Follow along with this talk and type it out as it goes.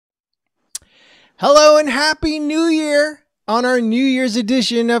Hello and Happy New Year on our New Year's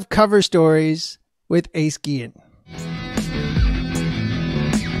edition of Cover Stories with Ace Guillen.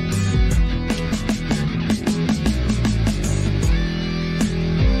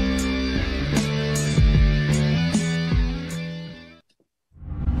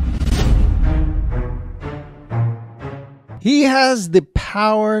 He has the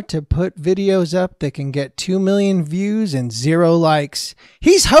power to put videos up that can get 2 million views and 0 likes.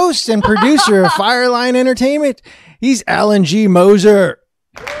 He's host and producer of Fireline Entertainment. He's Alan G. Moser.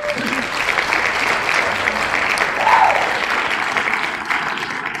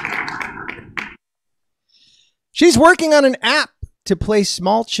 She's working on an app to play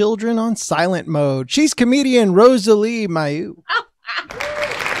small children on silent mode. She's comedian Rosalee Mayeux.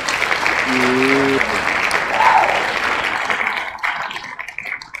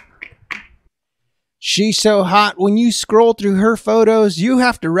 She's so hot, when you scroll through her photos, you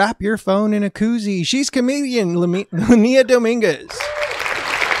have to wrap your phone in a koozie. She's comedian Laniea Dominguez.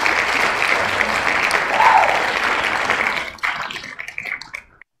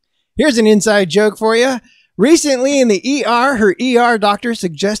 Here's an inside joke for you. Recently in the ER, her ER doctor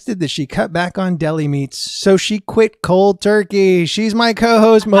suggested that she cut back on deli meats, so she quit cold turkey. She's my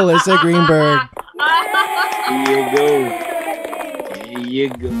co-host, Melissa Greenberg. There you go. There you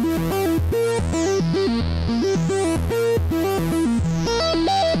go.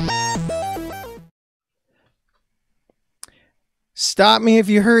 Stop me if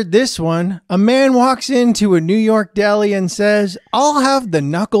you heard this one. A man walks into a New York deli and says, "I'll have the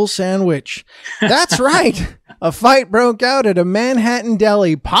knuckle sandwich." That's right. A fight broke out at a Manhattan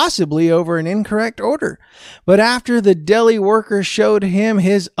deli, possibly over an incorrect order. But after the deli worker showed him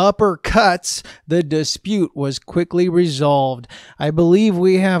his uppercuts, the dispute was quickly resolved. I believe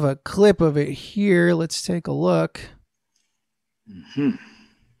we have a clip of it here. Let's take a look. Mm-hmm.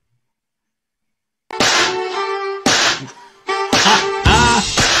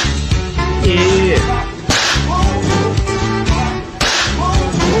 Yeah.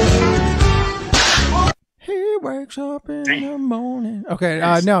 He wakes up in the morning.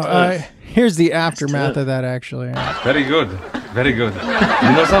 Okay, here's the aftermath of that, actually. Very good. Very good.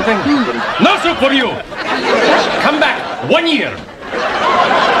 You know something? No soup for you! Come back 1 year!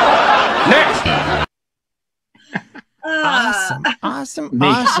 Next!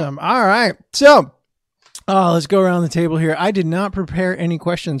 Awesome. All right. So, let's go around the table here. I did not prepare any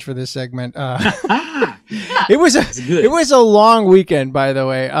questions for this segment. It was a long weekend, by the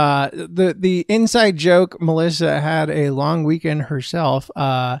way. The inside joke, Melissa had a long weekend herself.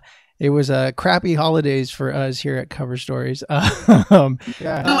 It was crappy holidays for us here at Cover Stories.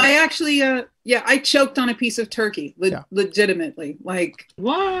 I actually, I choked on a piece of turkey, legitimately. Like,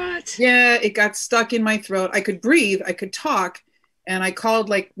 what? Yeah, it got stuck in my throat. I could breathe, I could talk, and I called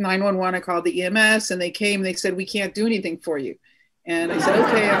like 911. I called the EMS, and they came. They said, "We can't do anything for you." And I said,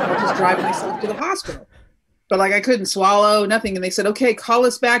 "Okay, I'll just drive myself to the hospital." But like, I couldn't swallow, nothing. And they said, "Okay, call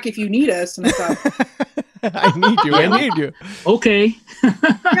us back if you need us." And I thought, I need you. Okay.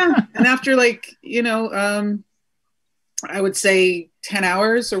 yeah. And after I would say 10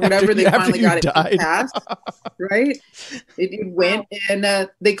 hours or whatever, they finally got it passed. Right? It went, and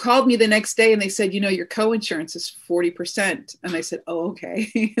they called me the next day and they said, "Your co-insurance is 40%. And I said, "Oh,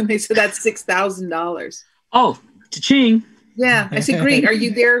 okay." And they said, "That's $6,000. Oh, cha-ching. Yeah. I said, "Great. Are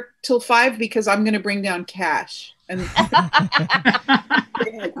you there till 5? Because I'm going to bring down cash." And they're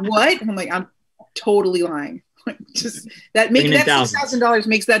like, "What?" And I'm like, "I'm totally lying." Just that $6,000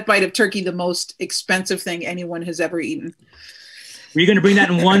 makes that bite of turkey the most expensive thing anyone has ever eaten. Were you going to bring that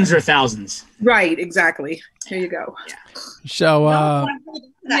in ones or thousands? Right, exactly. Here you go. Yeah. So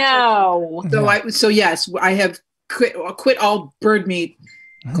no. So yes, I have quit all bird meat,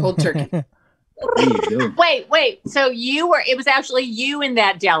 cold turkey. Wait. So it was actually you in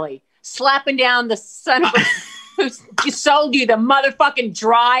that deli slapping down the son of a who sold you the motherfucking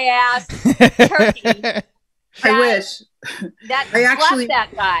dry ass turkey. I wish. I actually that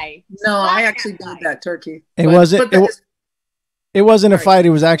guy. No, I actually did that turkey. It wasn't a fight. It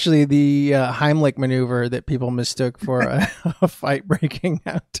was actually the Heimlich maneuver that people mistook for a fight breaking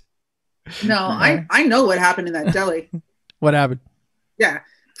out. No, I know what happened in that deli. What happened? Yeah.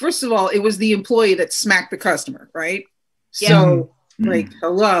 First of all, it was the employee that smacked the customer, right? Yeah. So,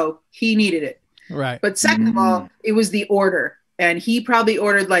 hello, he needed it. Right. But second of all, it was the order. And he probably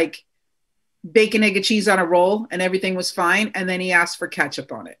ordered like bacon, egg, and cheese on a roll, and everything was fine. And then he asked for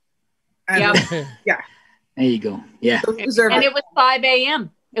ketchup on it. And yeah. There you go. Yeah. So it was 5 a.m.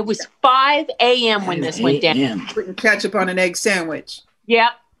 It was 5 a.m. when this went down. Putting ketchup on an egg sandwich.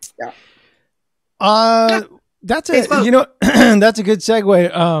 Yep. Yeah. That's Facebook. that's a good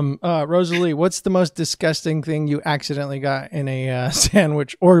segue. Rosalee, what's the most disgusting thing you accidentally got in a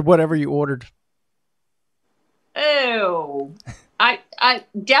sandwich or whatever you ordered? Oh, I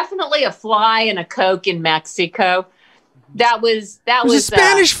definitely a fly and a Coke in Mexico. That was a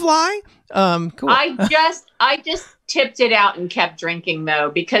Spanish fly. Cool. I just tipped it out and kept drinking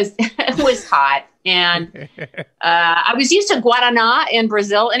though because it was hot and I was used to Guaraná in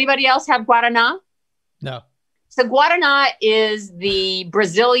Brazil. Anybody else have Guaraná? No. So Guaraná is the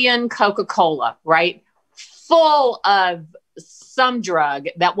Brazilian Coca-Cola, right? Full of some drug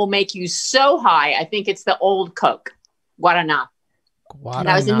that will make you so high. I think it's the old Coke, Guaraná. And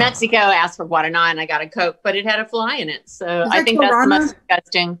I was in Mexico, asked for Guaraná, and I got a Coke, but it had a fly in it. So I think that's the most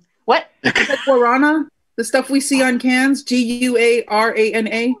disgusting. What? Is that Guarana? The stuff we see on cans?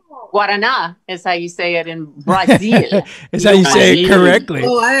 Guarana? Guaraná is how you say it in Brazil. Is how you say it correctly.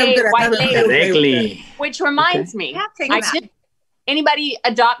 Oh, I am Correctly. Which reminds me, did anybody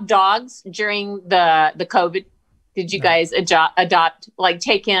adopt dogs during the COVID? Did you guys adopt, like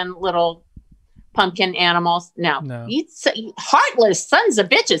take in little pumpkin animals? No. You heartless sons of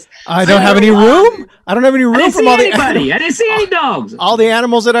bitches. I don't have any room. I don't have any room from all the anybody. I didn't see any dogs. All the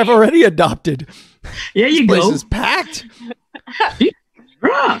animals that I've already adopted. Yeah, you this go. Place is packed.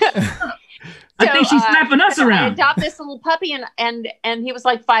 I think she's snapping us around. I adopted this little puppy and he was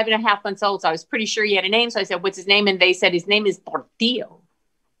like 5.5 months old. So I was pretty sure he had a name. So I said, "What's his name?" And they said his name is Portillo.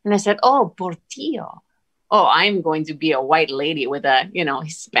 And I said, "Oh, Portillo. Oh, I'm going to be a white lady with a,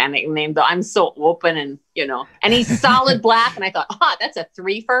 Hispanic name, though. I'm so open and, and he's solid black." And I thought, that's a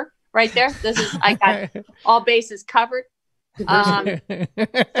threefer right there. I got all bases covered. So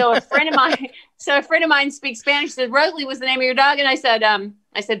a friend of mine speaks Spanish. Said, "Rosalee was the name of your dog?" And I said,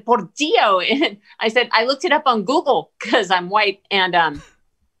 "Portillo." And I said, I looked it up on Google because I'm white. And,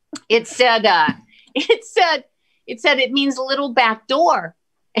 it said it means little back door.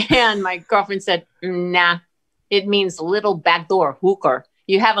 And my girlfriend said, "Nah, it means little backdoor hooker.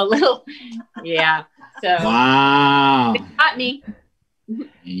 You have a little," yeah. So wow, they got me. There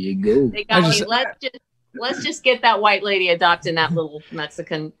you go. They got me. Let's just get that white lady adopting that little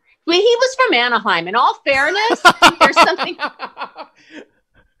Mexican. He was from Anaheim. In all fairness, there's something.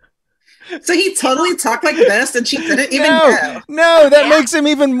 So he totally talked like this, and she didn't even know. No, that makes him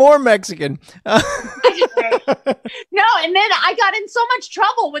even more Mexican. No, and then I got in so much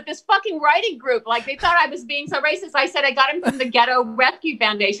trouble with this fucking writing group. Like they thought I was being so racist. I said I got him from the Ghetto Rescue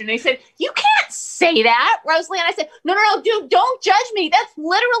Foundation. They said, "You can't say that, Rosalee." And I said, No, dude, don't judge me. That's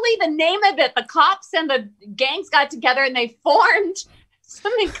literally the name of it. The cops and the gangs got together and they formed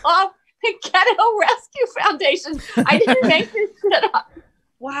something called the Ghetto Rescue Foundation. I didn't make this shit up.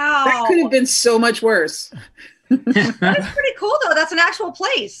 Wow. That could have been so much worse. That's pretty cool, though. That's an actual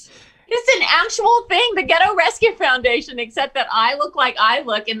place. It's an actual thing, the Ghetto Rescue Foundation, except that I look like I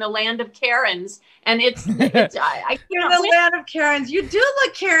look in the land of Karens. And it's You're in the land of Karens. You do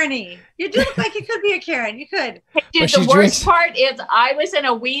look Karen-y. You do look like you could be a Karen. You could. Dude, the worst part is I was in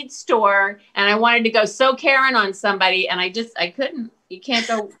a weed store and I wanted to go so Karen on somebody and I couldn't. You can't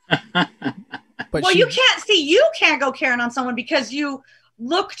go. You can't go Karen on someone because you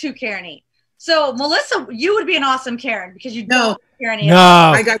look too Karen-y. So Melissa, you would be an awesome Karen because you don't look Karen-y. No,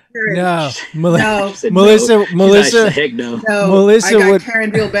 I got Karen. Melissa. Heck no. Melissa I got would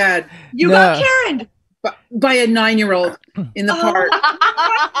Karen real bad. You got Karen by a 9-year-old in the park.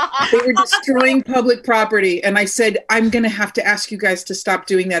 They were destroying public property, and I said, "I'm going to have to ask you guys to stop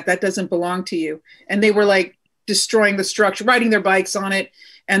doing that. That doesn't belong to you." And they were like destroying the structure, riding their bikes on it.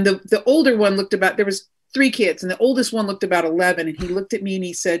 And the older one looked about. There was 3 kids, and the oldest one looked about 11, and he looked at me and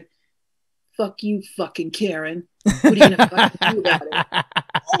he said, "Fuck you, fucking Karen. What are you going to fucking do about it?"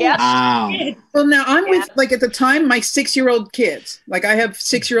 Yep. Wow. Well, now I'm with, like, at the time, my 6-year-old kids. Like, I have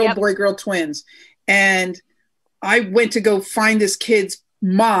 6-year-old boy-girl twins. And I went to go find this kid's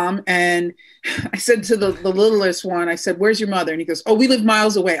mom, and I said to the littlest one, I said, "Where's your mother?" And he goes, "Oh, we live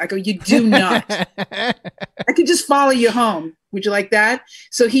miles away." I go, "You do not. I could just follow you home. Would you like that?"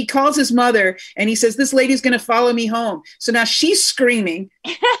 So he calls his mother and he says, "This lady's going to follow me home." So now she's screaming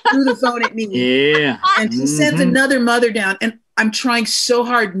through the phone at me. Yeah. And he sends another mother down. And I'm trying so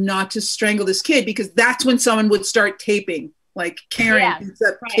hard not to strangle this kid because that's when someone would start taping. Like Karen beats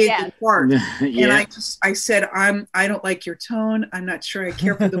up kids in the park. And I said, I don't like your tone. I'm not sure I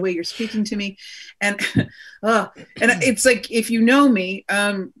care for the way you're speaking to me. And it's like, if you know me,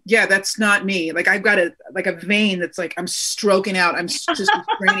 that's not me. Like I've got a vein that's like, I'm stroking out. I'm just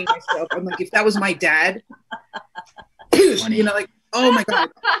restraining myself. I'm like, if that was my dad, like, oh my God.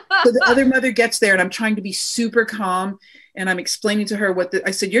 So the other mother gets there and I'm trying to be super calm. and I'm explaining to her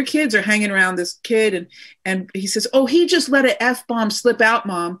I said, your kids are hanging around this kid. And he says, oh, he just let an F-bomb slip out,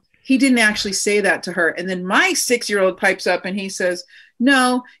 Mom. He didn't actually say that to her. And then my 6-year-old pipes up and he says,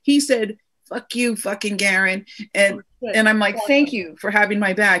 no, he said, fuck you, fucking Garen. And I'm like, thank you for having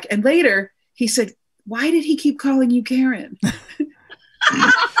my back. And later he said, why did he keep calling you Karen?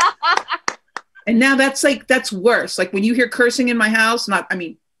 And now that's worse. Like when you hear cursing in my house,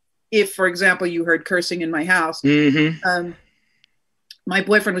 if, for example, you heard cursing in my house, my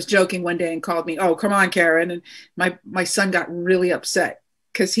boyfriend was joking one day and called me, oh, come on, Karen. And my son got really upset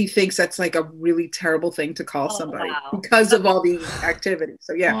because he thinks that's like a really terrible thing to call somebody because of all the activity.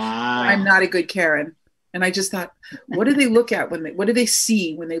 So yeah, I'm not a good Karen. And I just thought, what do they look at what do they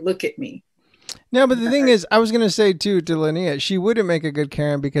see when they look at me? No, but the thing is, I was going to say too to Laniea, she wouldn't make a good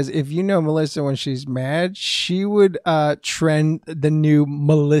Karen because if you know Melissa when she's mad, she would trend the new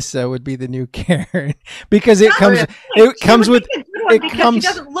Melissa would be the new Karen because it comes with she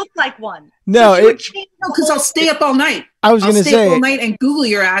doesn't look like one. No, because I'll stay up all night. I was going to say all night and Google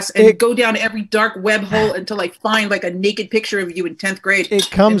your ass and go down every dark web hole until I find like a naked picture of you in 10th grade. It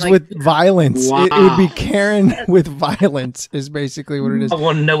comes with violence. Wow. It would be Karen with violence is basically what it is. I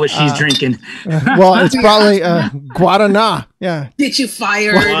want to know what she's drinking. Well, it's probably Guaraná. Yeah. Did you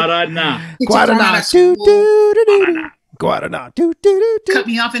fire? Guaraná. Guaraná. Guaraná. Cut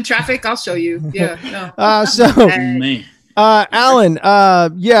me off in traffic. I'll show you. Yeah. No. Man. Alan,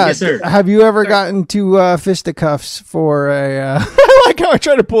 yes, sir. Have you ever gotten to fisticuffs for a like how I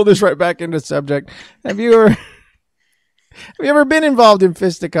try to pull this right back into subject? Have you ever been involved in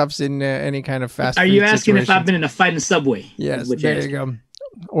fisticuffs in any kind of fast food Are you asking situations? if I've been in a fight in the Subway? Yes, there you go.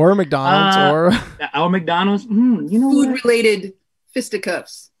 Or McDonald's or McDonald's. You know, food related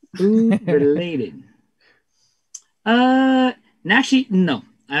fisticuffs. Food related. Actually, no.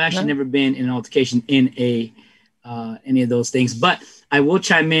 I've actually never been in an altercation in any of those things, but I will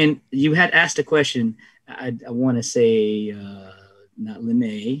chime in. You had asked a question. I want to say not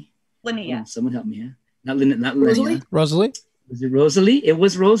Laniea. Someone help me here. Not Laniea. Rosalee. Was it Rosalee? It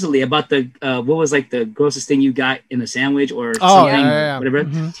was Rosalee about the what was like the grossest thing you got in a sandwich or something, whatever.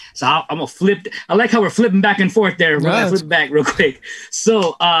 Mm-hmm. So I'm gonna flip. I like how we're flipping back and forth there. We're gonna flip back real quick.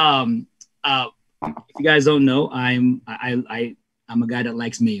 So if you guys don't know, I'm a guy that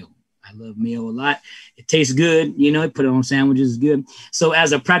likes mayo. I love mayo a lot. It tastes good. You know, put it on sandwiches is good. So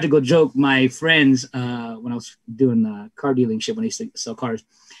as a practical joke, my friends, when I was doing car dealing shit, when they used to sell cars,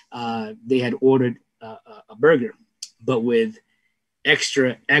 they had ordered a burger, but with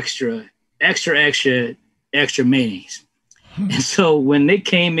extra mayonnaise. And so when they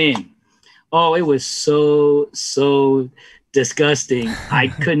came in, it was so disgusting. I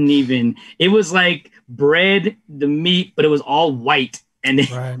couldn't even, it was like bread, the meat, but it was all white. And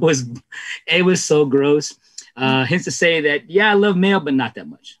it was so gross. Hence to say that, I love mayo, but not that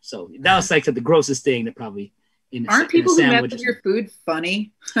much. So that was like the grossest thing that probably aren't people who mess with your food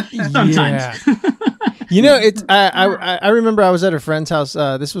funny? Sometimes. You know, it's I remember I was at a friend's house.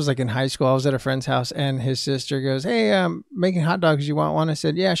 This was like in high school. I was at a friend's house and his sister goes, "Hey, I'm making hot dogs. You want one?" I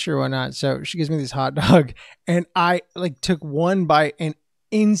said, "Yeah, sure, why not?" So she gives me this hot dog and I took one bite and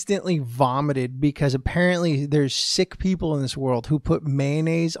instantly vomited because apparently there's sick people in this world who put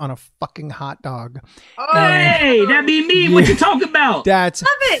mayonnaise on a fucking hot dog. Hey, that'd be me. What you talking about? That's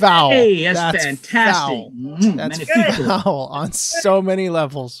foul. Hey, that's fantastic. Foul. That's foul on so many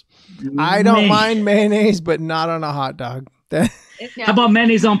levels. I don't mind mayonnaise, but not on a hot dog. How about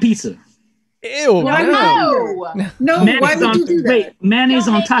mayonnaise on pizza? Ew. No. Why would you do that? Wait, mayonnaise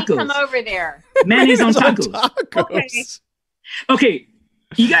on tacos. Come over there. Mayonnaise on tacos. Okay.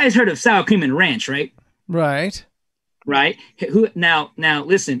 You guys heard of sour cream and ranch, right? Right. Now,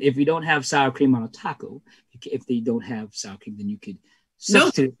 listen. If you don't have sour cream on a taco, if they don't have sour cream, then you could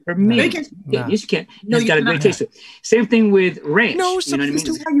substitute for meat. Yes, you can. It's got a great taste to it. Same thing with ranch. No, you know what I mean? This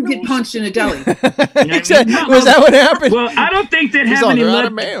is how you get punched in a deli. You know what I mean? Was that what happened? Well, I don't think that have any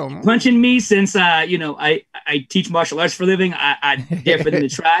luck punching me since I teach martial arts for a living. I dare for them to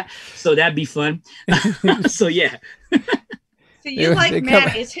try, so that'd be fun. So yeah. So you like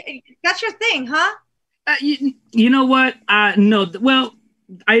mayonnaise? That's your thing, huh? You know what? No. Well,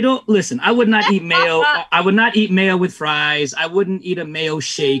 I don't listen. I would not eat mayo. I would not eat mayo with fries. I wouldn't eat a mayo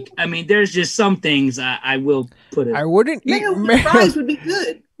shake. I mean, there's just some things I will put it. I wouldn't eat mayo. Fries would be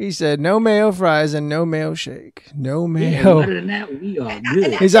good. He said no mayo fries and no mayo shake. No mayo. Other than that, we are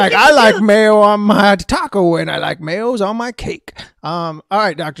good. He's like, I like mayo on my taco and I like mayos on my cake. All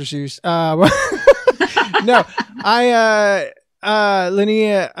right, Dr. Seuss. No,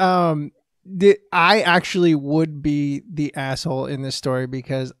 Laniea, I actually would be the asshole in this story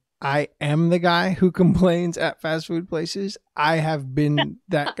because I am the guy who complains at fast food places. I have been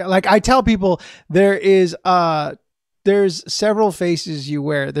that guy. Like I tell people there's several faces you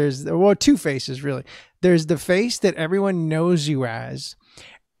wear. There's two faces really. There's the face that everyone knows you as.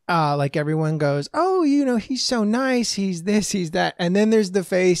 Like everyone goes, oh, you know, he's so nice. He's this, he's that. And then there's the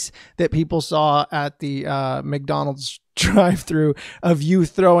face that people saw at the McDonald's drive-through of you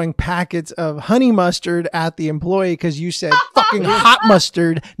throwing packets of honey mustard at the employee because you said fucking hot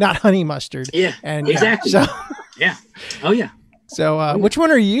mustard, not honey mustard. Yeah, and exactly. So, yeah. Oh, yeah. So which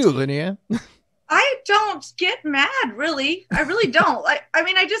one are you, Laniea? I don't get mad, really. I really don't. I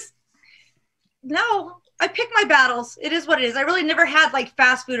mean, no. I pick my battles. It is what it is. I really never had like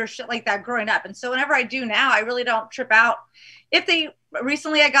fast food or shit like that growing up. And so whenever I do now, I really don't trip out.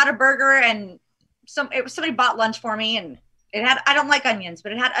 Recently I got a burger and somebody bought lunch for me and I don't like onions,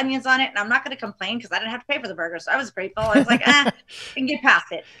 but it had onions on it. And I'm not going to complain because I didn't have to pay for the burger. So I was grateful. I was like, I can get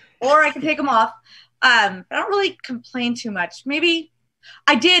past it or I can take them off. But I don't really complain too much. Maybe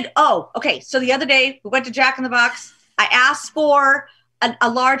I did. Oh, okay. So the other day we went to Jack in the Box. I asked for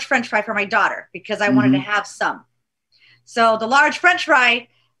a large French fry for my daughter because I wanted to have some. So the large French fry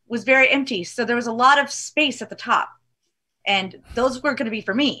was very empty. So there was a lot of space at the top and those were going to be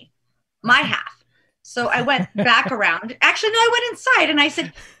for me, my half. So I went back around. Actually, no, I went inside and I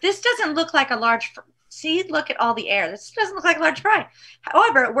said, this doesn't look like a large see, look at all the air. This doesn't look like a large fry.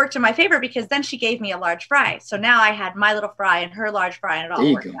 However, it worked in my favor because then she gave me a large fry. So now I had my little fry and her large fry and it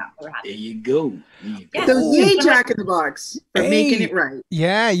all worked out. There you go. Yeah. So yay, Jack in the Box for making it right.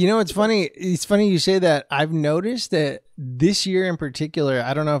 Yeah, you know, it's funny. It's funny you say that. I've noticed that this year in particular,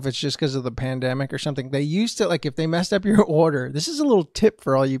 I don't know if it's just because of the pandemic or something. They used to, like, if they messed up your order, this is a little tip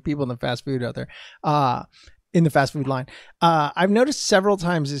for all you people in the fast food out there, in the fast food line. I've noticed several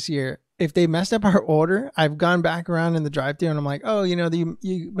times this year, if they messed up our order, I've gone back around in the drive-thru and I'm like, oh, you know,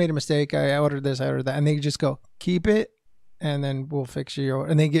 you made a mistake. I ordered this, I ordered that. And they just go, keep it. And then we'll fix your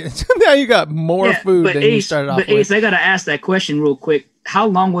order. And they get, now you got more food than you started off with. But Ace, I got to ask that question real quick. How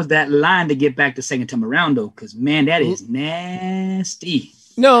long was that line to get back the second time around though? Because man, that is nasty.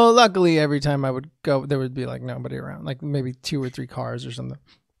 No, luckily every time I would go, there would be like nobody around, like maybe 2 or 3 cars or something.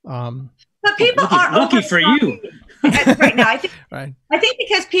 But people are lucky for you right now. I think, right. I think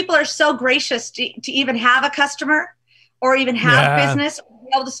because people are so gracious to even have a customer or even have business, be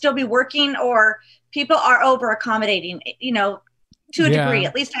able to still be working, or people are over accommodating, you know, to a degree.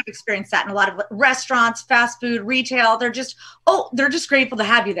 At least I've experienced that in a lot of restaurants, fast food, retail. They're just grateful to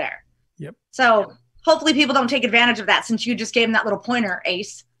have you there. Yep. So hopefully people don't take advantage of that since you just gave them that little pointer,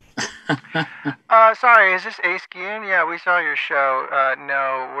 Ace. Sorry, is this Ace Guillen? Yeah, we saw your show.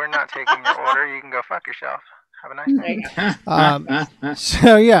 No, we're not taking your order. You can go fuck yourself. Have a nice day.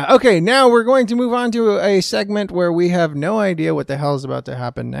 So yeah, okay. Now we're going to move on to a segment where we have no idea what the hell is about to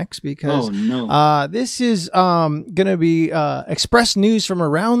happen next because this is going to be Express News from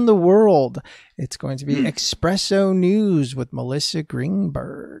around the world. It's going to be Espresso News with Melissa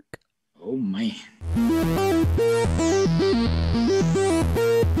Greenberg. Oh man.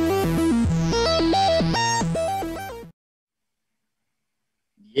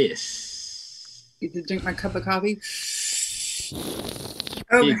 Yes. You to drink my cup of coffee.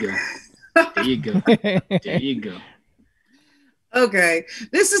 There you go. There you go. There you go. Okay,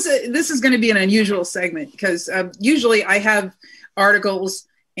 this is going to be an unusual segment because usually I have articles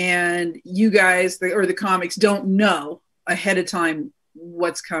and you guys or the comics don't know ahead of time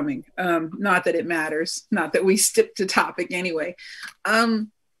what's coming. Not that it matters. Not that we stick to topic anyway.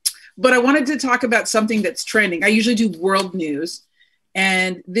 But I wanted to talk about something that's trending. I usually do world news.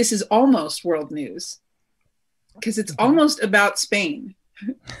 And this is almost world news because it's almost about Spain.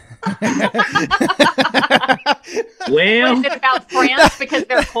 Well, is it about France because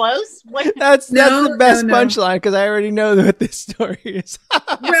they're close? That's the best punchline because I already know what this story is.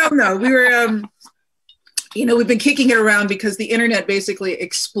 Well, no, we were, we've been kicking it around because the internet basically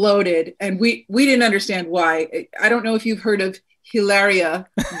exploded and we didn't understand why. I don't know if you've heard of Hilaria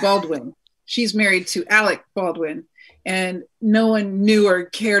Baldwin. She's married to Alec Baldwin. And no one knew or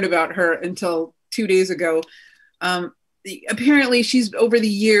cared about her until 2 days ago. Apparently, she's over the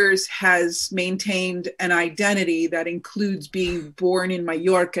years has maintained an identity that includes being born in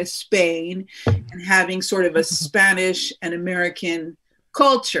Mallorca, Spain, and having sort of a Spanish and American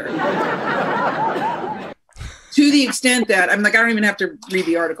culture. To the extent that I don't even have to read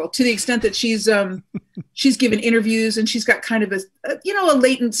the article. To the extent that she's given interviews and she's got kind of a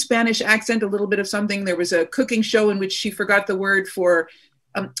latent Spanish accent, a little bit of something. There was a cooking show in which she forgot the word for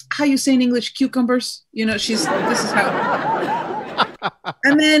how you say in English cucumbers. This is how.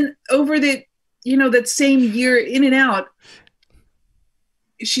 And then over that same year, in and out,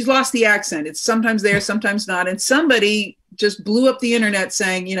 she's lost the accent. It's sometimes there, sometimes not. And somebody just blew up the internet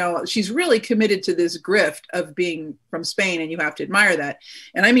saying, you know, she's really committed to this grift of being from Spain, and you have to admire that.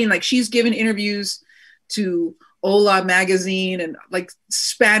 And I mean, like, she's given interviews to Hola magazine and like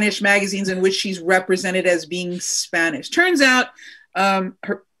Spanish magazines in which she's represented as being Spanish. Turns out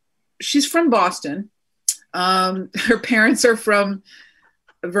she's from Boston. Her parents are from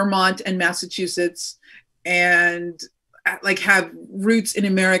Vermont and Massachusetts, and like have roots in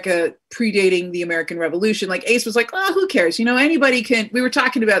America predating the American Revolution. Like Ace was like, oh, who cares? You know, anybody can, we were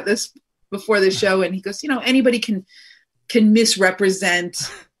talking about this before the show, and he goes, you know, anybody can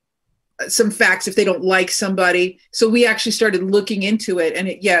misrepresent some facts if they don't like somebody. So we actually started looking into it, and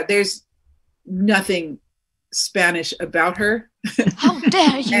there's nothing Spanish about her. How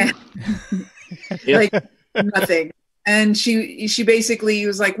dare you? Like nothing. And she basically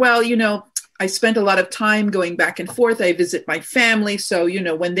was like, well, you know, I spent a lot of time going back and forth. I visit my family. So, you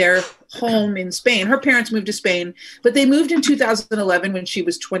know, when they're home in Spain, her parents moved to Spain, but they moved in 2011 when she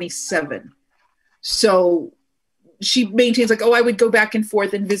was 27. So she maintains like, oh, I would go back and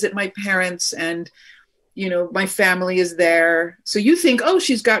forth and visit my parents, and, you know, my family is there. So you think, oh,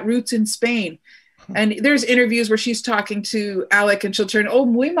 she's got roots in Spain. And there's interviews where she's talking to Alec and she'll turn, oh,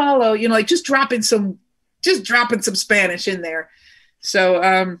 muy malo, you know, like just dropping some Spanish in there.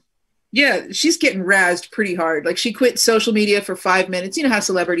 So, yeah, she's getting razzed pretty hard. Like, she quit social media for 5 minutes. You know how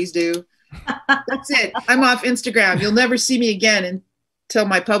celebrities do. That's it. I'm off Instagram. You'll never see me again until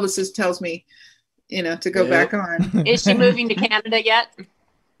my publicist tells me, you know, to go back on. Is she moving to Canada yet?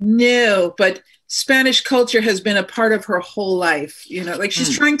 No, but Spanish culture has been a part of her whole life. You know, like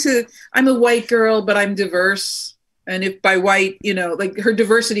she's trying to, I'm a white girl, but I'm diverse. And if by white, you know, like her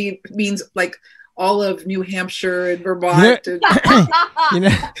diversity means like all of New Hampshire and Vermont.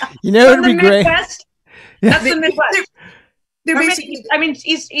 You know, it'd be great. Midwest? That's the Midwest. They're basically, I mean,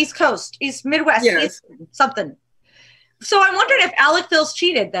 East Coast, East Midwest, East something. So I'm wondering if Alec feels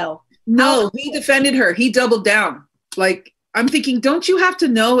cheated, though. No, he defended her. He doubled down. Like, I'm thinking, don't you have to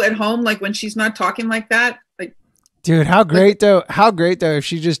know at home, like when she's not talking like that? Like, dude, how great though if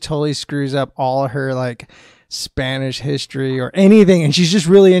she just totally screws up all her like Spanish history or anything, and she's just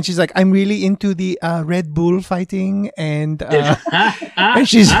really, and she's like, I'm really into the Red Bull fighting, and and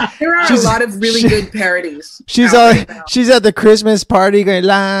she's a lot of really good parodies. She's at the Christmas party going,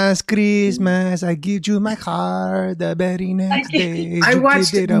 last Christmas I give you my heart, the very next day I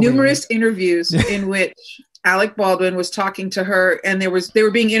watched numerous interviews in which Alec Baldwin was talking to her, and they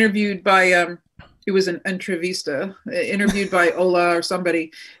were being interviewed by it was an entrevista interviewed by Ola or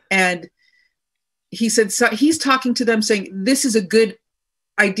somebody, and he said, so he's talking to them saying, this is a good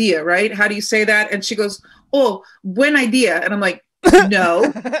idea, right? How do you say that? And she goes, oh, buen idea. And I'm like,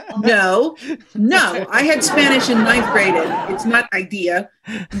 no. I had Spanish in 9th grade, and it's not idea,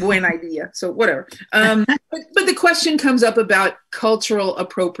 buen idea. So whatever. But the question comes up about cultural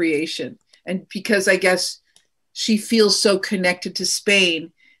appropriation. And because I guess she feels so connected to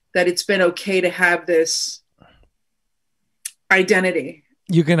Spain that it's been okay to have this identity.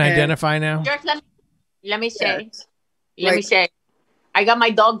 You can identify now? Let me say, I got my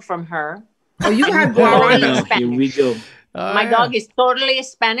dog from her. Oh, you have Here we go. My dog is totally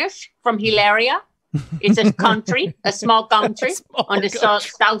Spanish from Hilaria. It's a country, a small country on the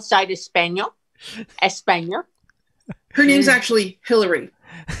south side of Spain. Her name's actually Hillary.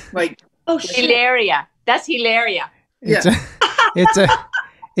 Like, oh, Hilaria. That's Hilaria. It's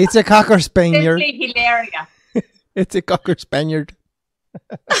a Cocker Spaniard. Simply Hilaria. It's a Cocker Spaniard.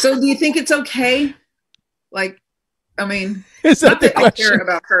 So do you think it's okay? Like, I mean, is that not that I care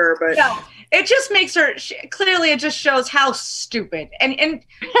about her, but no, it just makes her clearly. It just shows how stupid and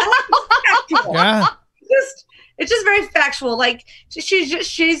factual. Yeah, it's just very factual. Like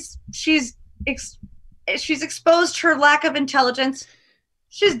she's exposed her lack of intelligence.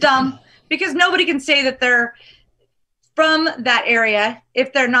 She's dumb because nobody can say that they're from that area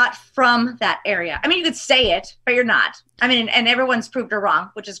if they're not from that area. I mean, you could say it, but you're not. I mean, and everyone's proved her wrong,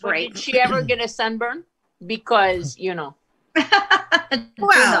 which is great. Did she ever get a sunburn? Because, you know.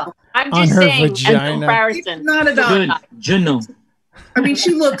 Wow. I'm just saying, vagina. in comparison. It's not about Juno. I mean,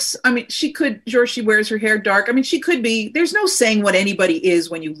 she could, sure, she wears her hair dark. I mean, she could be, there's no saying what anybody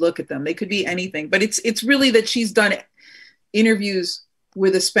is when you look at them. They could be anything, but it's really that she's done interviews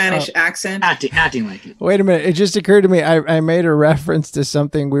with a Spanish accent. Acting like it. Wait a minute. It just occurred to me. I made a reference to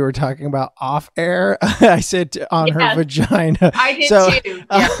something we were talking about off air. I said on her vagina. I did too.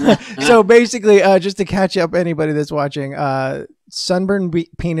 Yeah. So basically, just to catch up anybody that's watching, sunburn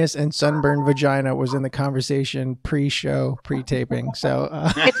penis and sunburn vagina was in the conversation pre-show, pre-taping. So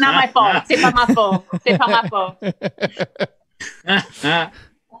it's not my fault. C'est pas ma fault. C'est pas ma fault.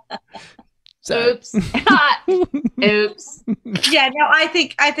 Oops. Oops. Yeah, no, I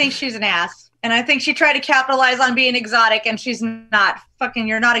think she's an ass. And I think she tried to capitalize on being exotic, and she's not. Fucking,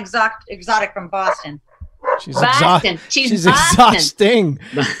 you're not exotic from Boston. She's Boston. She's Boston. exhausting.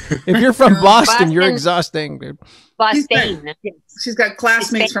 If you're from Boston, you're exhausting, dude. Boston. She's got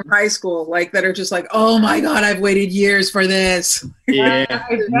classmates from high school like that are just like, oh my God, I've waited years for this. Yeah.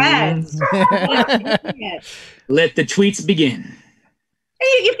 Let the tweets begin.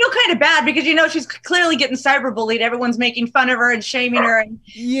 You feel kind of bad because you know she's clearly getting cyberbullied. Everyone's making fun of her and shaming her. And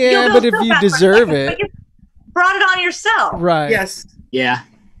yeah, but if you deserve it, you brought it on yourself, right? Yes. Yeah.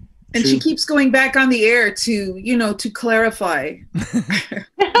 And True. she keeps going back on the air to clarify.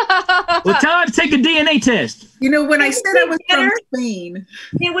 Well, tell her to take a DNA test. When I said I was from Spain.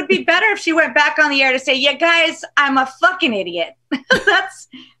 It would be better if she went back on the air to say, yeah, guys, I'm a fucking idiot.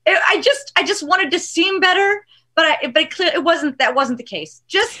 I just wanted to seem better, but it wasn't the case.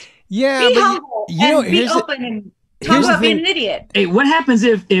 Just be humble and be open and talk about being an idiot. Hey, what happens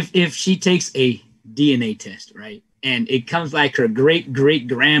if she takes a DNA test, right? And it comes like her great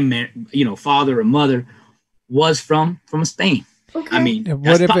grandma, father or mother was from Spain. Okay. I mean,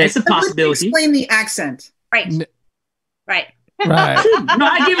 it's a possibility. Explain the accent. Right. Right. No,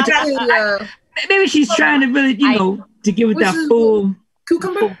 I give it to maybe she's trying to really, to give it that full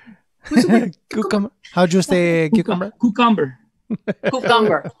cucumber. Cucumber. How'd you say cucumber? Cucumber.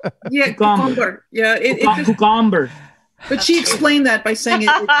 Yeah, cucumber. Yeah, cucumber. But she explained that by saying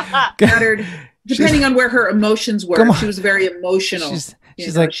it mattered. Depending on where her emotions were, she was very emotional.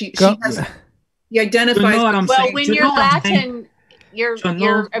 She's like, she identifies. Well, when you're Latin,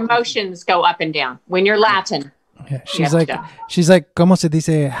 your emotions go up and down. When you're Latin, yeah, she's like, ¿Cómo se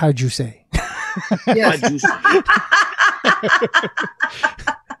dice? How'd you say? Yes.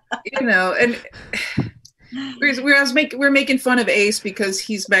 And we're making fun of Ace because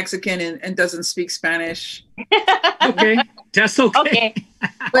he's Mexican and doesn't speak Spanish. Okay, that's okay.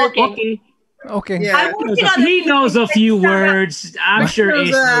 Okay. Yeah. He knows a few words. I'm sure Ace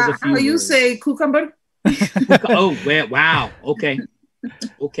knows a few words. You say cucumber? Oh, wow. Okay.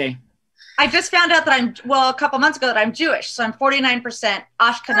 I just found out that a couple months ago that I'm Jewish, so I'm 49%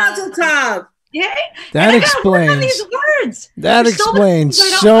 Ashkenaz. Yeah. That explains these words. That explains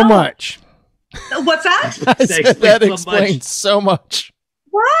so much. What's that? That explains so much.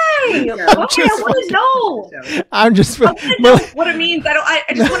 Why? Yeah. Why? I want to know. I'm just know what it means. I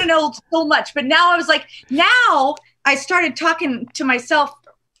just want to know so much. But now I was like, now I started talking to myself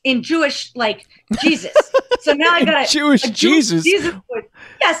in Jewish, like Jesus. So now I got a Jewish Jesus.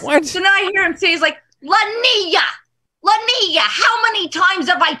 Yes. What? So now I hear him say, he's like, Laniea, how many times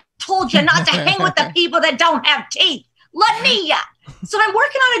have I told you not to hang with the people that don't have teeth? Laniea. So I'm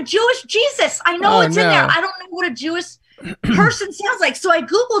working on a Jewish Jesus. I know it's in there. I don't know what a Jewish person sounds like. So I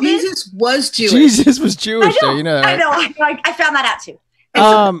Googled Jesus was Jewish. Jesus was Jewish. I know. I found that out too.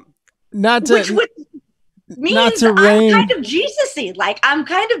 Which means I'm kind of Jesus-y. Like, I'm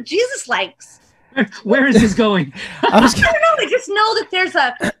kind of Jesus-like. Where is this going? I don't know. I just know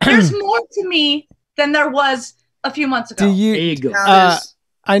that there's more to me than there was a few months ago. There you go.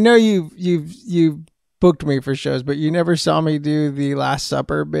 I know you've booked me for shows, but you never saw me do the Last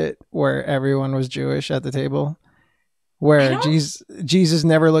Supper bit where everyone was Jewish at the table. Where Jesus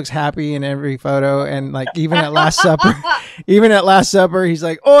never looks happy in every photo, and like even at Last Supper, he's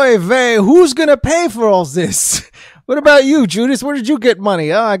like, "Oy vey, who's gonna pay for all this? What about you, Judas? Where did you get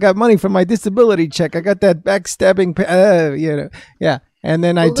money? Oh, I got money from my disability check. I got that backstabbing, yeah." And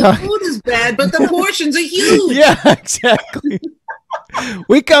then the food is bad, but the portions are huge. Yeah, exactly.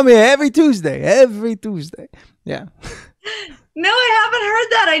 We come here every Tuesday. Yeah. No, I haven't heard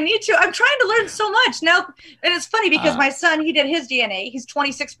that. I need to. I'm trying to learn so much now. And it's funny because my son, he did his DNA. He's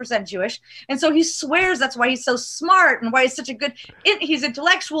 26% Jewish. And so he swears that's why he's so smart and why he's such a good, he's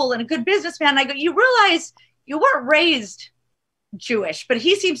intellectual and a good businessman. And I go, you realize you weren't raised Jewish, but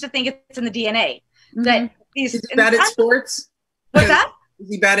he seems to think it's in the DNA. Mm-hmm. That is he bad at sports? What's that? Is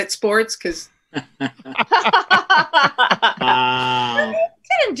he bad at sports? Because he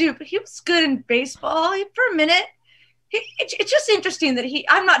didn't do, but he was good in baseball for a minute. It's just interesting that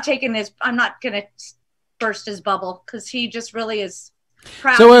I'm not going to burst his bubble because he just really is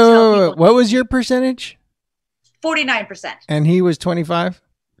proud. So wait, what was your percentage? 49%. And he was 25?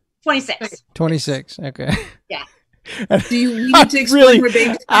 26. 26. Okay. Yeah. Do you need to explain where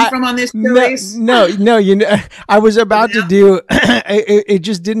babies come from on this race? No. I was about to do. It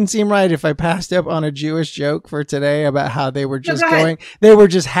just didn't seem right if I passed up on a Jewish joke for today about how they were just they were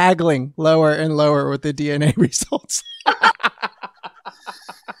just haggling lower and lower with the DNA results.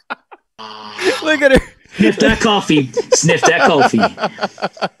 Look at her. Sniff that coffee. Sniff that coffee.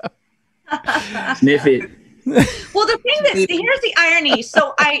 Sniff it. Well, the thing that here's the irony.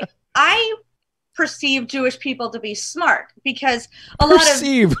 So I perceive Jewish people to be smart because a lot of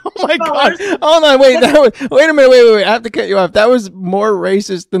oh my god, hold on, wait, wait a minute, wait, I have to cut you off. That was more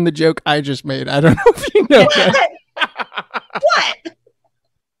racist than the joke I just made. I don't know if you know that. What?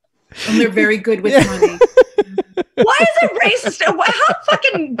 And they're very good with money. Why is it racist? How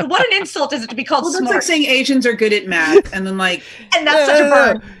fucking what an insult is it to be called smart? That's like saying Asians are good at math, and then and that's such a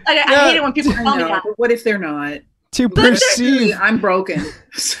burn. I hate it when people tell me that. But what if they're not? To perceive, I'm broken.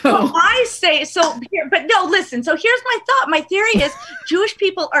 So well, I say so. But no, listen. So here's my thought. My theory is Jewish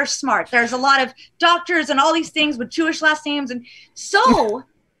people are smart. There's a lot of doctors and all these things with Jewish last names, and so.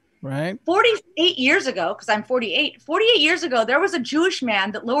 Right. 48 years ago, because I'm 48. 48 years ago, there was a Jewish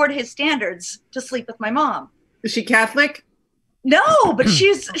man that lowered his standards to sleep with my mom. Is she Catholic? No, but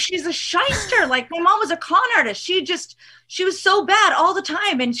she's a shyster. Like my mom was a con artist. She was so bad all the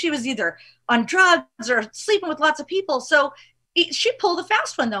time, and she was either on drugs or sleeping with lots of people. So she pulled a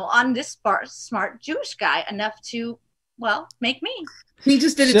fast one though on this smart Jewish guy enough to make me. He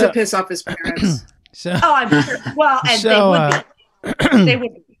just did it to piss off his parents. I'm sure. Well, and they would be. They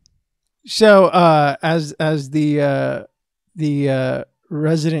would be. So, as the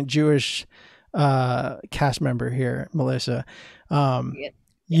resident Jewish cast member here, Melissa,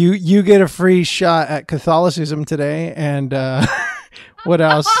 you get a free shot at Catholicism today, and what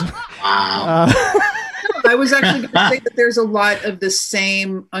else? Wow. I was actually going to say that there's a lot of the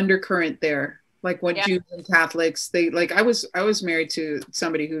same undercurrent there, like what Jews and Catholics. They like. I was married to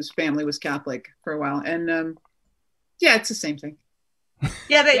somebody whose family was Catholic for a while, and it's the same thing.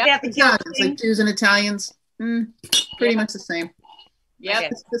 Yeah, it's like Jews and Italians, pretty much the same. Yeah,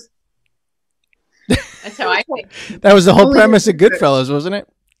 that's how I think. That was the whole premise of Goodfellas, wasn't it?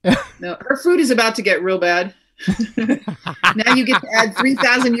 No, our food is about to get real bad. Now you get to add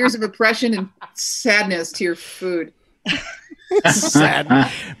 3,000 years of oppression and sadness to your food.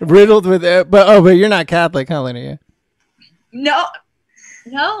 Sad, riddled with it. But you're not Catholic, huh, Laniea? No.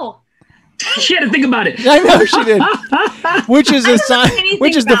 She had to think about it. I know she did. Which is a sign.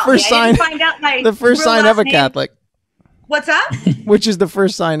 Which is the first sign. The first sign of a Catholic. What's that? Which is the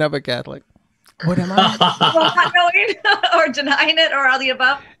first sign of a Catholic. What am I? Well, not knowing or denying it or all the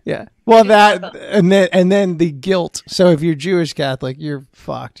above. Yeah. Well, that and then the guilt. So if you're Jewish Catholic, you're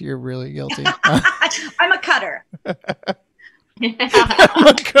fucked. You're really guilty. I'm a cutter. I'm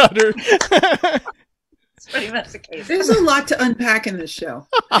a cutter. Pretty much the case. There's a lot to unpack in this show.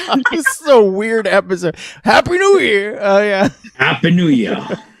 This is a weird episode. Happy New Year. Oh yeah. Happy New Year.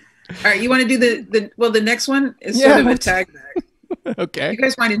 All right, you want to do the next one is sort of a tag bag. Okay. You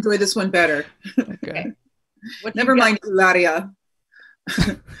guys might enjoy this one better. Okay. Never mind Laniea.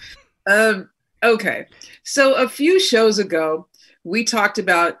 Okay. So a few shows ago, we talked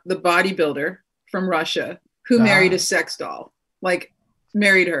about the bodybuilder from Russia who married a sex doll. Like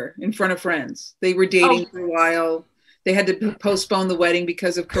married her in front of friends. They were dating for a while. They had to postpone the wedding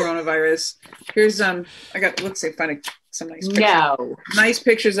because of coronavirus. Here's find some nice pictures. No. Nice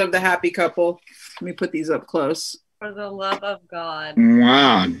pictures of the happy couple. Let me put these up close. For the love of God.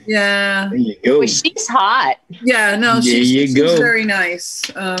 Wow. Yeah. There you go. Well, she's hot. Yeah, no, she's very nice.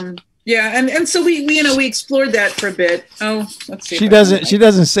 And so we explored that for a bit. Oh, let's see. She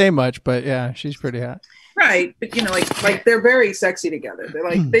doesn't say much, but yeah, she's pretty hot. Right, but like they're very sexy together. They're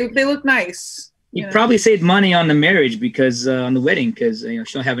like they look nice. You probably saved money on the marriage because on the wedding because she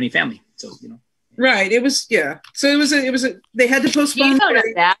don't have any family. So Right. It was So it was a they had to postpone. You don't know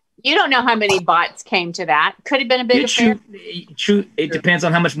that. You don't know how many bots came to that. Could have been a big affair. True. It depends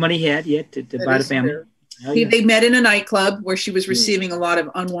on how much money he had to buy the family. They met in a nightclub where she was receiving a lot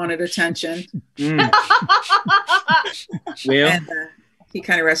of unwanted attention. Well. And, he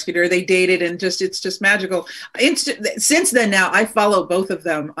kind of rescued her. They dated, and it's just magical. Since then, now I follow both of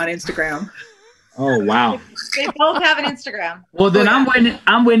them on Instagram. Oh wow! They both have an Instagram. Well, then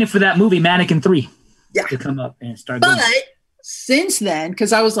I'm waiting for that movie Mannequin 3 to come up and start. But since then,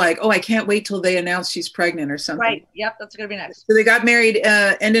 because I was like, I can't wait till they announce she's pregnant or something. Right. Yep. That's gonna be nice. So they got married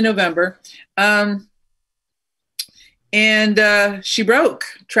end of November, and she broke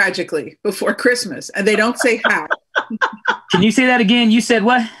tragically before Christmas, and they don't say how. Can you say that again? You said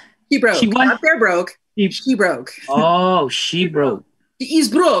what? She broke. She what? Not there broke. She broke. Oh, she broke. She is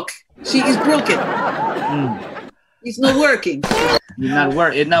broke. She is broken. It's not working.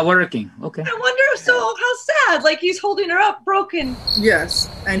 It's not working. Okay. I wonder. So how sad? Like he's holding her up, broken. Yes,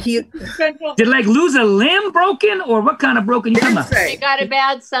 and he did like lose a limb, broken, or what kind of broken? You talking about? They got a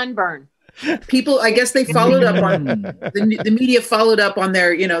bad sunburn. People, I guess they followed up on the media followed up on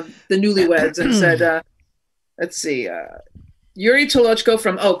their, the newlyweds and said, let's see. Yuri Tolochko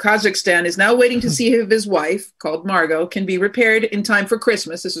from Kazakhstan is now waiting to see if his wife, called Margot, can be repaired in time for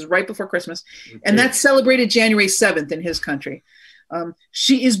Christmas. This is right before Christmas. And that's celebrated January 7th in his country.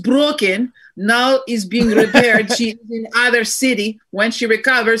 She is broken, now is being repaired. She is in other city. When she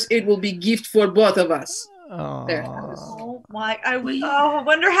recovers, it will be gift for both of us. Oh my! I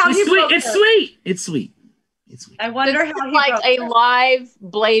wonder how he broke It's sweet. It's sweet. It's sweet. I wonder how he like broke a live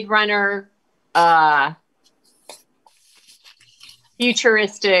Blade Runner,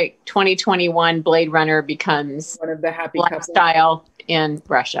 futuristic 2021 Blade Runner becomes one of the happy lifestyle in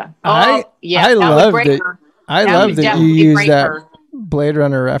Russia. I love that. I love that you use that Blade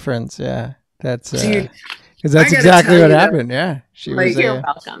Runner reference. Yeah, that's because that's exactly what happened. Yeah, she was. You're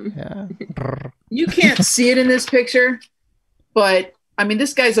welcome. Yeah. You can't see it in this picture, but I mean,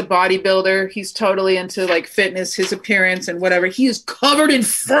 this guy's a bodybuilder. He's totally into like fitness, his appearance and whatever. He is covered in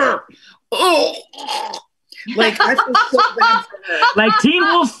fur. Oh, like I feel so bad for her.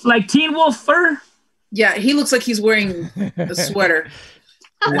 Like Teen Wolf fur. Yeah, he looks like he's wearing a sweater.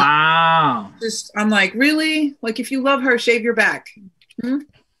 Wow. I'm like, really? Like, if you love her, shave your back.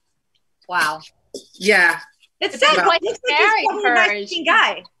 Wow. Yeah. It's sad. Like He's a nice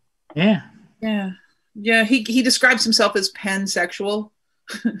guy. Yeah. Yeah. Yeah. He describes himself as pansexual.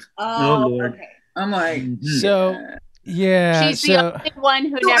 Oh, Lord. okay. I'm like, so yeah. She's the only one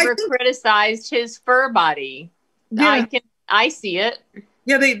who never criticized his fur body. Yeah. I see it.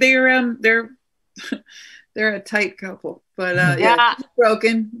 Yeah, they're a tight couple. But yeah, she's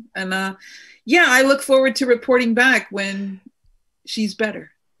broken. And I look forward to reporting back when she's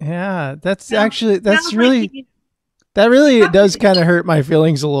better. Yeah, that's really it does kind of hurt my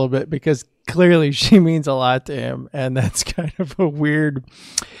feelings a little bit because clearly she means a lot to him, and that's kind of a weird.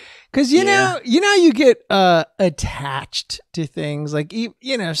 Because you know you get attached to things like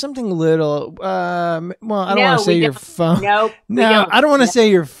something little. Well, I don't want to say your phone. Nope. No, I don't want to say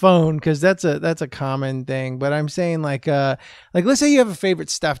your phone because that's a common thing. But I'm saying like let's say you have a favorite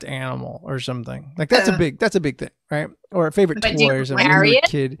stuffed animal or something like that's a big thing, right? Or a favorite toy or something. Marry it?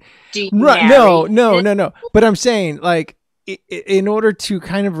 Kid. Do you Right? marry No. But I'm saying like in order to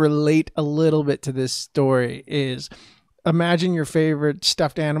kind of relate a little bit to this story is. Imagine your favorite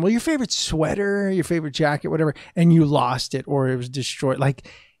stuffed animal, your favorite sweater, your favorite jacket, whatever, and you lost it or it was destroyed. Like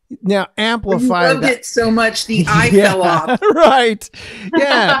now amplify you loved it so much the eye fell off. Right.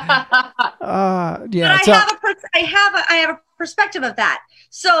 Yeah. Yeah. But I have a perspective of that.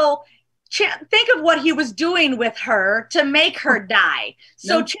 So think of what he was doing with her to make her die.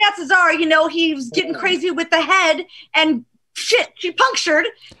 So chances are, he was getting crazy with the head and shit, she punctured,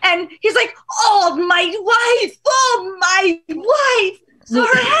 and he's like, oh, my wife. So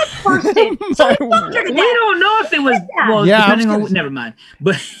her head bursted. So he punctured her. We don't know if it was, depending on, never mind.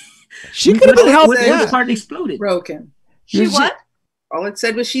 But she could have been helped. What part exploded? Broken. She what? All it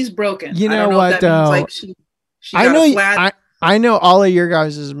said was she's broken. You know what, though? Like she I know all of your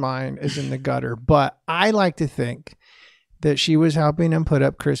guys' mind is in the gutter, but I like to think that she was helping him put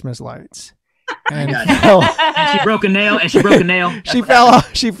up Christmas lights. And she broke a nail. She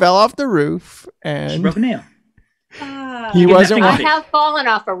fell off the roof and she broke a nail. He wasn't. I have fallen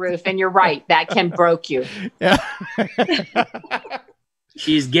off a roof, and you're right. That can broke you. Yeah.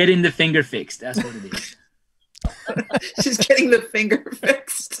 She's getting the finger fixed. That's what it is. She's getting the finger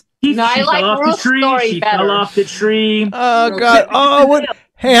fixed. She fell off the tree. Oh God! Oh, what?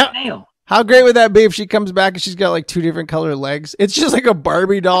 Hey, how great would that be if she comes back and she's got like 2 different colored legs? It's just like a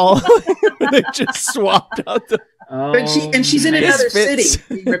Barbie doll. They just swapped out the. But she's in another city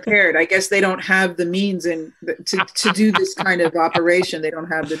being repaired. I guess they don't have the means to do this kind of operation. They don't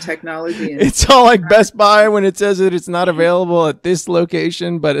have the technology. It's all like Best Buy when it says that it's not available at this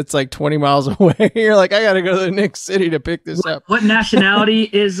location, but it's like 20 miles away. You're like, I got to go to the next city to pick this up. What nationality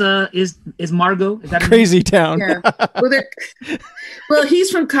is Margot? Is that Crazy Town? Yeah. Well,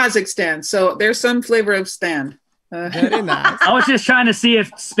 he's from Kazakhstan, so there's some flavor of Stan. Very nice. I was just trying to see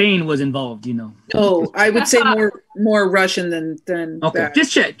if Spain was involved, Oh, I would say more Russian than okay. that.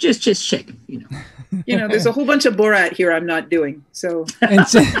 Just check, There's a whole bunch of Borat here I'm not doing. So and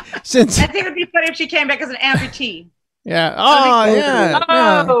since I think it would be funny if she came back as an amputee. Yeah. Oh, yeah.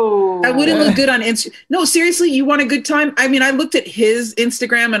 That wouldn't look good on Instagram. No, seriously, you want a good time? I mean, I looked at his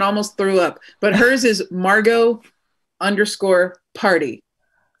Instagram and almost threw up, but hers is Margot_party.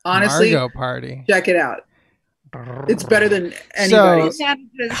 Honestly, Margot Party. Check it out. It's better than anybody's. So,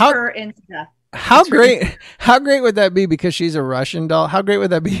 how great would that be because she's a Russian doll? How great would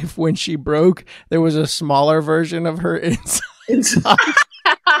that be if when she broke, there was a smaller version of her inside?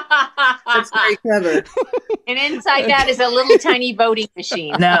 That's very clever. And inside that is a little tiny voting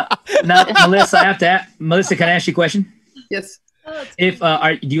machine. Now, Melissa, I have to ask, Melissa, can I ask you a question? Yes. If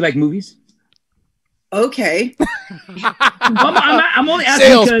do you like movies? Okay. I'm only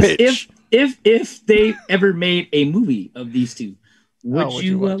asking because if they ever made a movie of these two, would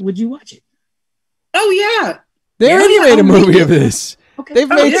you watch it? Oh yeah. They already made a movie of this. Okay. They've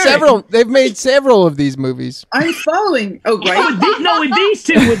made several. They've made several of these movies. I'm following. Oh, right. With these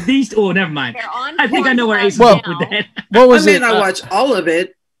two. With these two. Oh, never mind. I think I know where Ace is going with that. What was it? I watch all of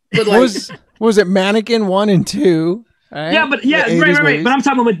it. But like, was it Mannequin 1 and 2? Right? Yeah, right. But I'm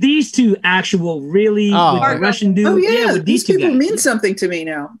talking about these two actual really with the Russian dude. Oh yeah, with these people guys. mean something to me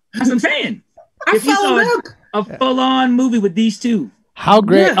now. That's what I'm saying. I followed up a full-on movie with these two. How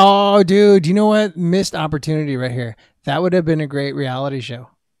great! Yeah. Oh, dude, you know what? Missed opportunity right here. That would have been a great reality show.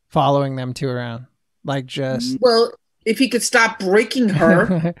 Following them two around, like just if he could stop breaking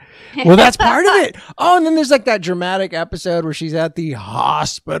her. Well, that's part of it. Oh, and then there's like that dramatic episode where she's at the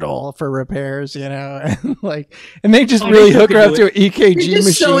hospital for repairs, and they just really hook her up to an EKG machine.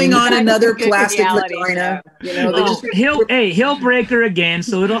 Sewing on another plastic vagina. He'll break her again,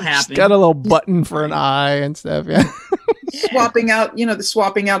 so it'll happen. She's got a little button for an eye and stuff. Yeah. Swapping out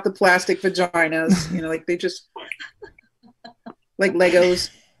the plastic vaginas. Like they just like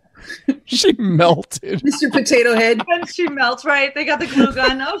Legos. She melted. Mr. Potato Head. And she melts, right? They got the glue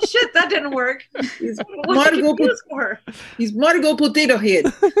gun. Oh shit, that didn't work. He's Margot Potato Head.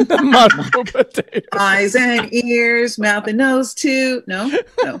 Margot Potato. Eyes and ears, mouth and nose too. No.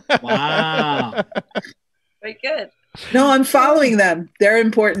 Wow. Very good. No, I'm following them. They're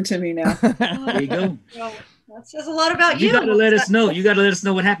important to me now. There you go. Well, that says a lot about you. You got to let us know. You got to let us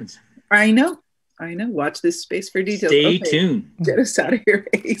know what happens. I know. Watch this space for details. Stay tuned. Get us out of here,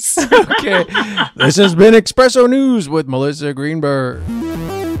 Ace. Okay. This has been Espresso News with Melissa Greenberg.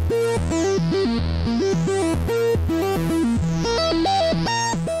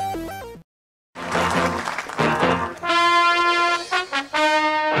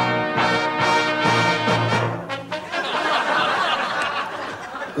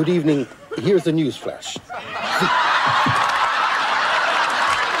 Good evening. Here's the news flash.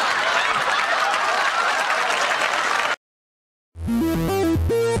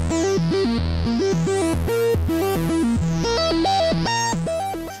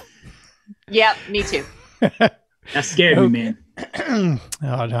 Yep, me too. That scared me, man.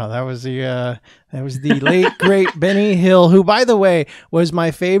 Oh no, that was the late great Benny Hill, who, by the way, was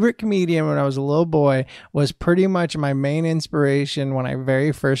my favorite comedian when I was a little boy. Was pretty much my main inspiration when I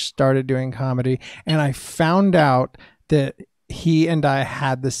very first started doing comedy, and I found out that he and I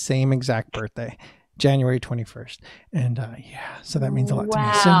had the same exact birthday. January 21st. And so that means a lot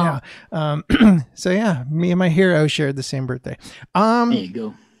to me. So yeah, me and my hero shared the same birthday. There you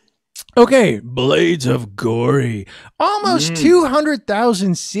go. Okay, Blades of Gory. Almost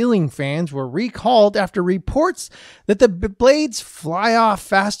 200,000 ceiling fans were recalled after reports that the blades fly off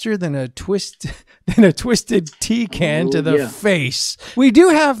faster than a twisted tea can to the face. We do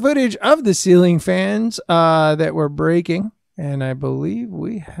have footage of the ceiling fans that were breaking, and I believe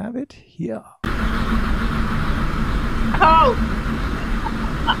we have it here. Oh!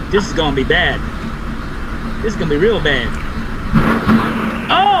 This is gonna be bad. This is gonna be real bad.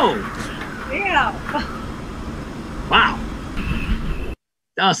 Oh! Yeah. Wow.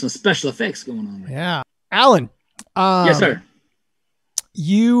 That was some special effects going on. Yeah. Alan. Yes, sir.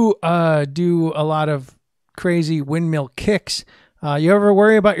 You do a lot of crazy windmill kicks. You ever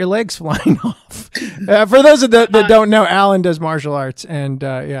worry about your legs flying off? For those that don't know, Alan does martial arts, and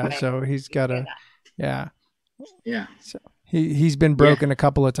so he's got So he's been broken a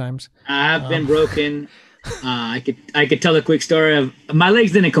couple of times. I've been broken. I could tell a quick story of my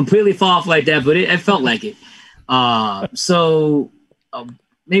legs didn't completely fall off like that, but it felt like it.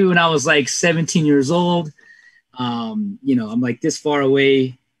 Maybe when I was like 17 years old, I'm like this far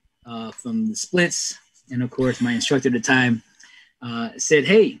away from the splits, and of course my instructor at the time said,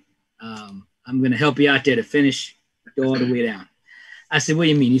 "Hey, I'm going to help you out there to finish, go all the way down." I said, "What do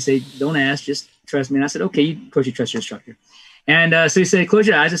you mean?" He said, "Don't ask, just trust me." And I said, "Okay, of course you trust your instructor." And so he said, "Close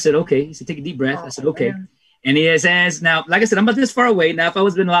your eyes." I said, "Okay." He said, "Take a deep breath." I said, "Okay." Man. And he has now, like I said, I'm about this far away. Now, if I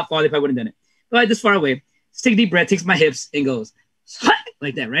was been a lot farther, I probably wouldn't have done it. But like this far away, just take a deep breath, takes my hips and goes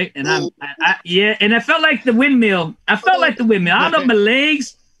like that, right? And and I felt like the windmill. I don't know if my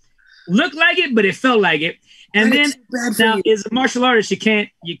legs looked like it, but it felt like it. And then now, as a martial artist, you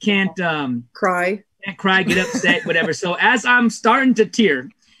can't cry. Can't cry, get upset, whatever. So as I'm starting to tear,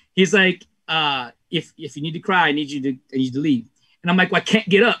 he's like, if you need to cry, I need you to leave. And I'm like, well, I can't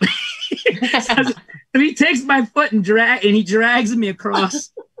get up. So he takes my foot and he drags me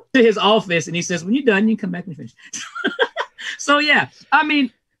across to his office and he says, when you're done, you come back and finish. So yeah, I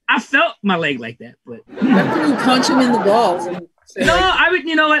mean, I felt my leg like that, but after you punch him in the balls. And say, no, I would,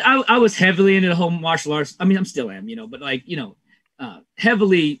 you know what? I was heavily into the whole martial arts. I mean, I'm still am, you know, but like, you know,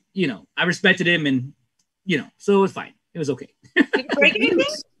 heavily, you know, I respected him and, you know, so it was fine. It was okay. Did you break anything?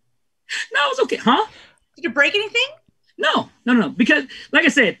 No, it was okay. Huh? Did you break anything? No. Because like I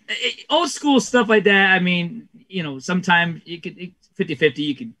said, old school stuff like that, I mean, you know, sometimes you could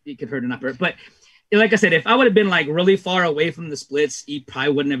 50-50, you could hurt an upper. But like I said, if I would have been like really far away from the splits, he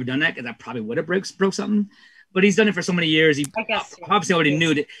probably wouldn't have done that because I probably would have broke something. But he's done it for so many years. He obviously already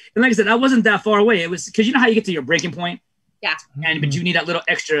knew it. And like I said, I wasn't that far away. It was because you know how you get to your breaking point? Yeah. But you need that little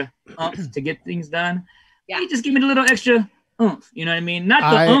extra oomph to get things done. Yeah. He just give me the little extra oomph. You know what I mean?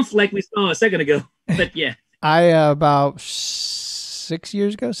 Not the oomph like we saw a second ago, but yeah. I about 7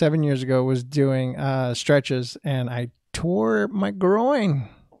 years ago was doing stretches and I tore my groin.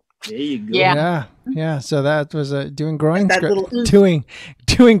 There you go. Yeah. So that was doing groin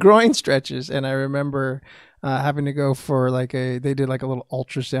doing groin stretches, and I remember having to go for they did like a little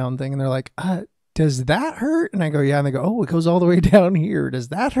ultrasound thing, and they're like, does that hurt? And I go, yeah. And they go, oh, it goes all the way down here. Does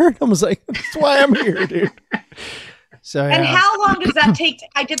that hurt? I was like, that's why I'm here, dude. So And how long does that take?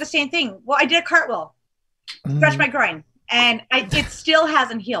 I did the same thing. Well, I did a cartwheel, stretched my groin, and it still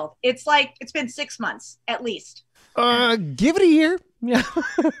hasn't healed. It's been 6 months at least. Give it a year. Yeah.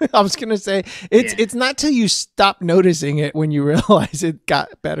 I was gonna say it's not till you stop noticing it when you realize it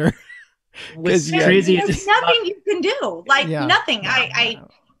got better. What's crazy there's nothing you can do. Nothing.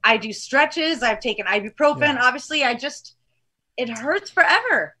 I do stretches, I've taken ibuprofen, obviously it hurts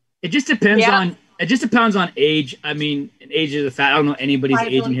forever. It just depends on age. I mean, age is a fact. I don't know anybody's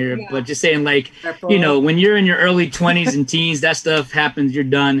age in here, but just saying you know, when you're in your early 20s and teens, that stuff happens, you're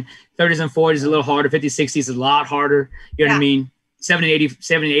done. 30s and 40s is a little harder. 50s, 60s is a lot harder. You know what I mean? 70,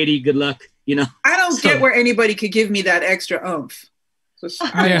 80, good luck, you know? I don't get where anybody could give me that extra oomph. So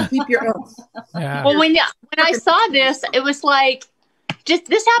keep your oomph. Yeah. Well, when I saw this, it was like,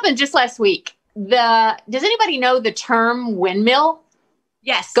 this happened just last week. Does anybody know the term windmill?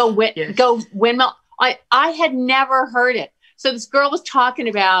 Yes. Go windmill. I had never heard it. So this girl was talking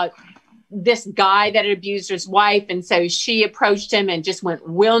about this guy that had abused his wife. And so she approached him and just went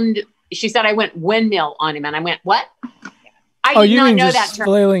she said, I went windmill on him. And I went, what? I did not know that term.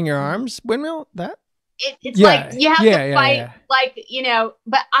 Flailing your arms? Windmill? That? It's like you have to fight, you know,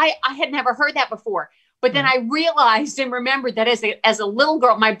 but I had never heard that before. But then I realized and remembered that as a little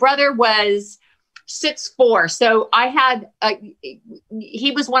girl, my brother was 6'4". So I had,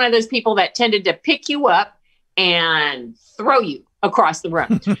 he was one of those people that tended to pick you up and throw you across the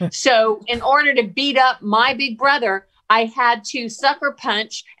room. So in order to beat up my big brother, I had to sucker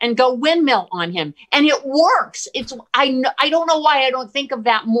punch and go windmill on him. And it works. I don't know why I don't think of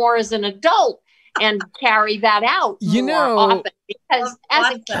that more as an adult and carry that out more often, because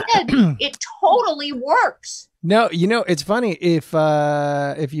as a kid, it totally works. No, you know, it's funny. If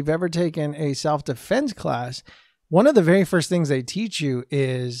you've ever taken a self-defense class, one of the very first things they teach you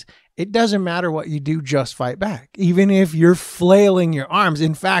is it doesn't matter what you do, just fight back. Even if you're flailing your arms.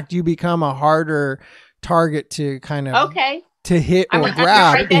 In fact, you become a harder target to kind of to hit or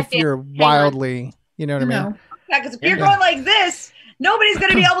grab if you're wildly, you know what I mean? Yeah, because if you're going like this, nobody's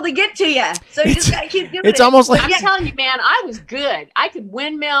going to be able to get to you. So you just got to keep doing it. It's almost like I'm telling you, man, I was good. I could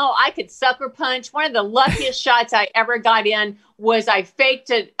windmill. I could sucker punch. One of the luckiest shots I ever got in was I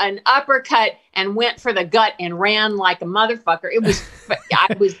faked an uppercut and went for the gut and ran like a motherfucker. It was,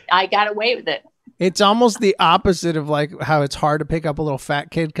 I got away with it. It's almost the opposite of like how it's hard to pick up a little fat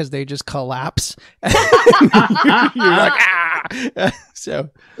kid because they just collapse. You're like, ah.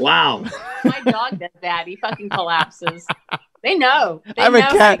 So wow. My dog does that. He fucking collapses. They know. I have a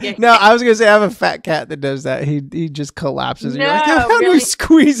cat. No, I was gonna say I have a fat cat that does that. He just collapses. No, you're like, how do we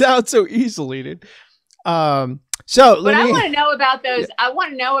squeeze out so easily, dude? So, but I want to know about those. I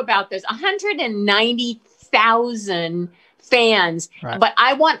want to know about those 190,000 fans, but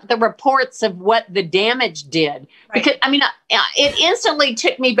I want the reports of what the damage did, because I mean, it instantly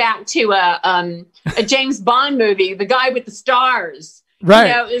took me back to a James Bond movie, The Guy with the Stars. Right.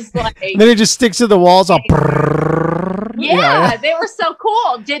 You know, it was like, then it just sticks to the walls. All yeah, they were so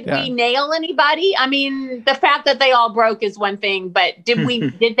cool. Did we nail anybody? I mean, the fact that they all broke is one thing, but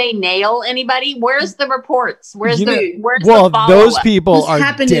did they nail anybody? Where's the reports? Where's the follow-up? Those people are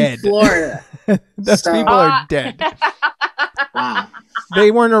happened dead. In Florida. Those people are dead. Wow.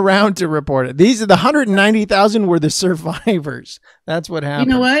 They weren't around to report it. These are the 190,000 were the survivors. That's what happened.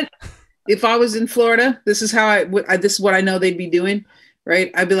 You know what? If I was in Florida, this is how this is what I know they'd be doing.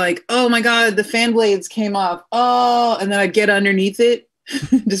 Right? I'd be like, oh my God, the fan blades came off. Oh, and then I'd get underneath it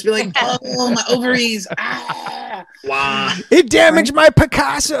Just be like, oh, my ovaries. Ah. Wow. It damaged my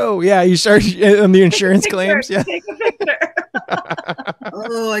Picasso. Yeah, you start on the insurance claims. Yeah. Take a picture.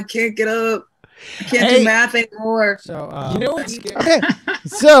 Oh, I can't get up. I can't do math anymore. So, you know what's okay.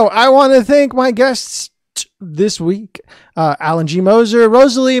 So I want to thank my guests this week. Alan G. Moser,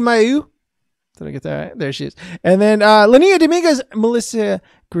 Rosalee Mayeux. Did I get that right? There she is. And then Laniea, Dominguez, Melissa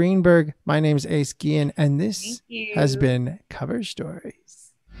Greenberg. My name's Ace Guillen, and this has been Cover Stories.